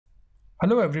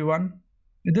Hello everyone.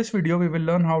 In this video we will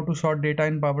learn how to sort data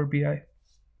in Power BI.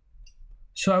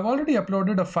 So I've already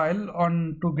uploaded a file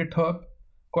on to GitHub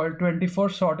called 24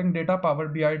 sorting data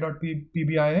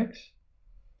powerbi.pbix,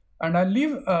 and I'll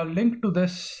leave a link to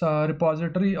this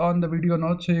repository on the video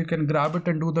notes so you can grab it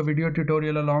and do the video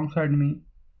tutorial alongside me.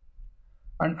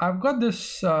 And I've got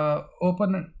this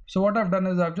open. So what I've done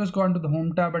is I've just gone to the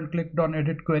home tab and clicked on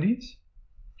edit queries,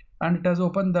 and it has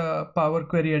opened the Power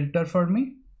Query editor for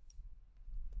me.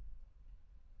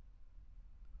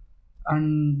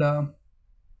 And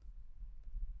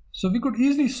so we could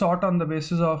easily sort on the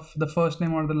basis of the first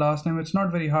name or the last name. It's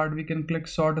not very hard. We can click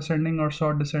sort ascending or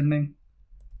sort descending.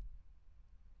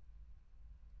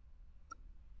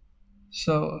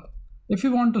 So if we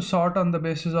want to sort on the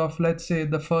basis of, let's say,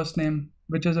 the first name,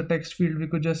 which is a text field, we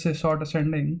could just say sort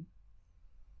ascending,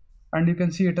 and you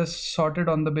can see it has sorted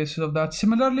on the basis of that.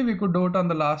 Similarly, we could do it on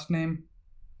the last name.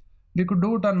 We could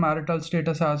do it on marital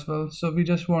status as well. So we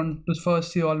just want to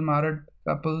first see all married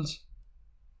couples,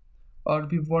 or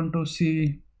we want to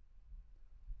see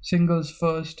singles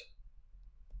first.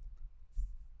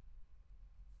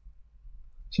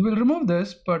 So we'll remove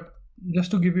this, but just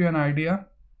to give you an idea.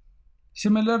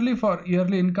 Similarly, for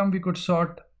yearly income, we could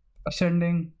sort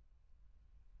ascending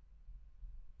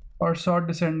or sort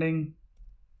descending.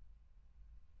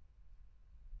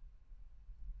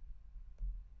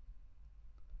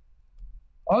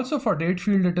 Also for date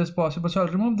field it is possible. So I'll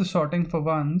remove the sorting for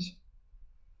once,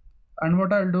 and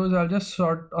what I'll do is I'll just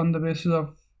sort on the basis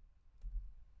of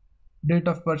date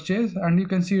of purchase, and you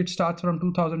can see it starts from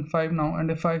 2005 now, and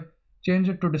if I change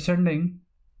it to descending,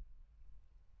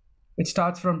 it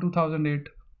starts from 2008.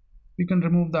 We can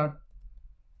remove that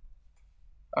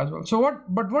as well. So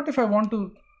what if I want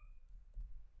to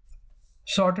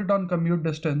sort it on commute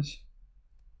distance?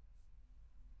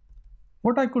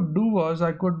 What I could do was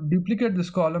I could duplicate this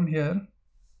column here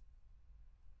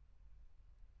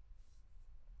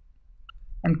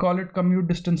and call it commute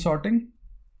distance sorting.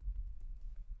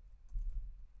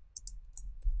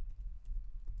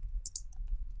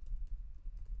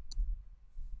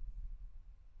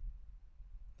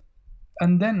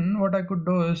 And then what I could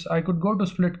do is I could go to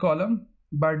split column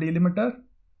by delimiter,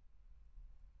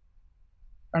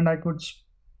 and I could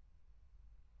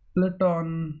split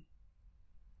on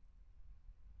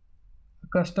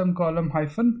custom column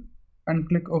hyphen and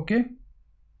click OK.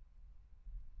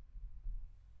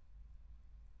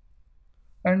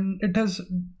 And it has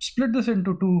split this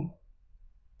into two.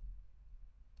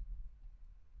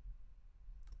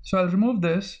 So I'll remove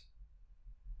this.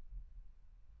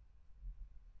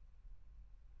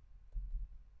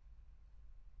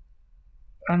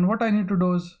 And what I need to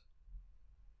do is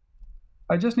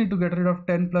I just need to get rid of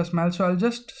 10 plus mal. So I'll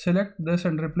just select this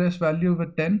and replace value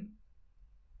with 10.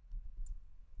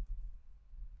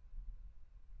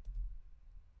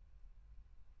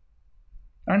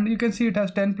 And you can see it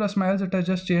has 10 plus miles. It has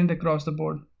just changed across the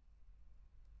board.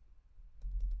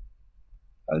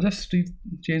 I'll just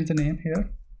change the name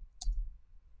here.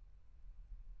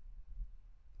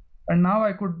 And now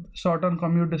I could sort on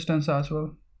commute distance as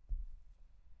well.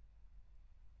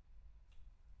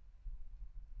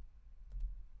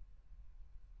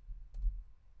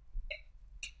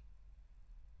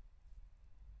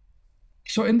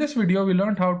 So in this video, we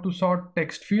learned how to sort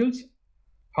text fields,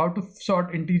 how to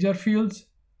sort integer fields,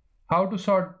 how to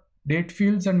sort date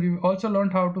fields, and we've also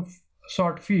learned how to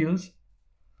sort fields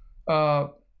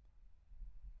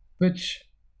which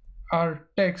are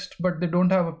text but they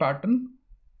don't have a pattern,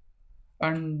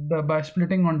 and by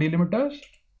splitting on delimiters.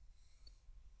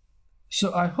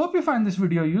 So I hope you find this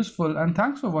video useful, and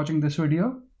thanks for watching this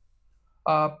video.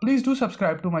 Please do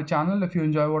subscribe to my channel if you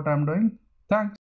enjoy what I'm doing. Thanks.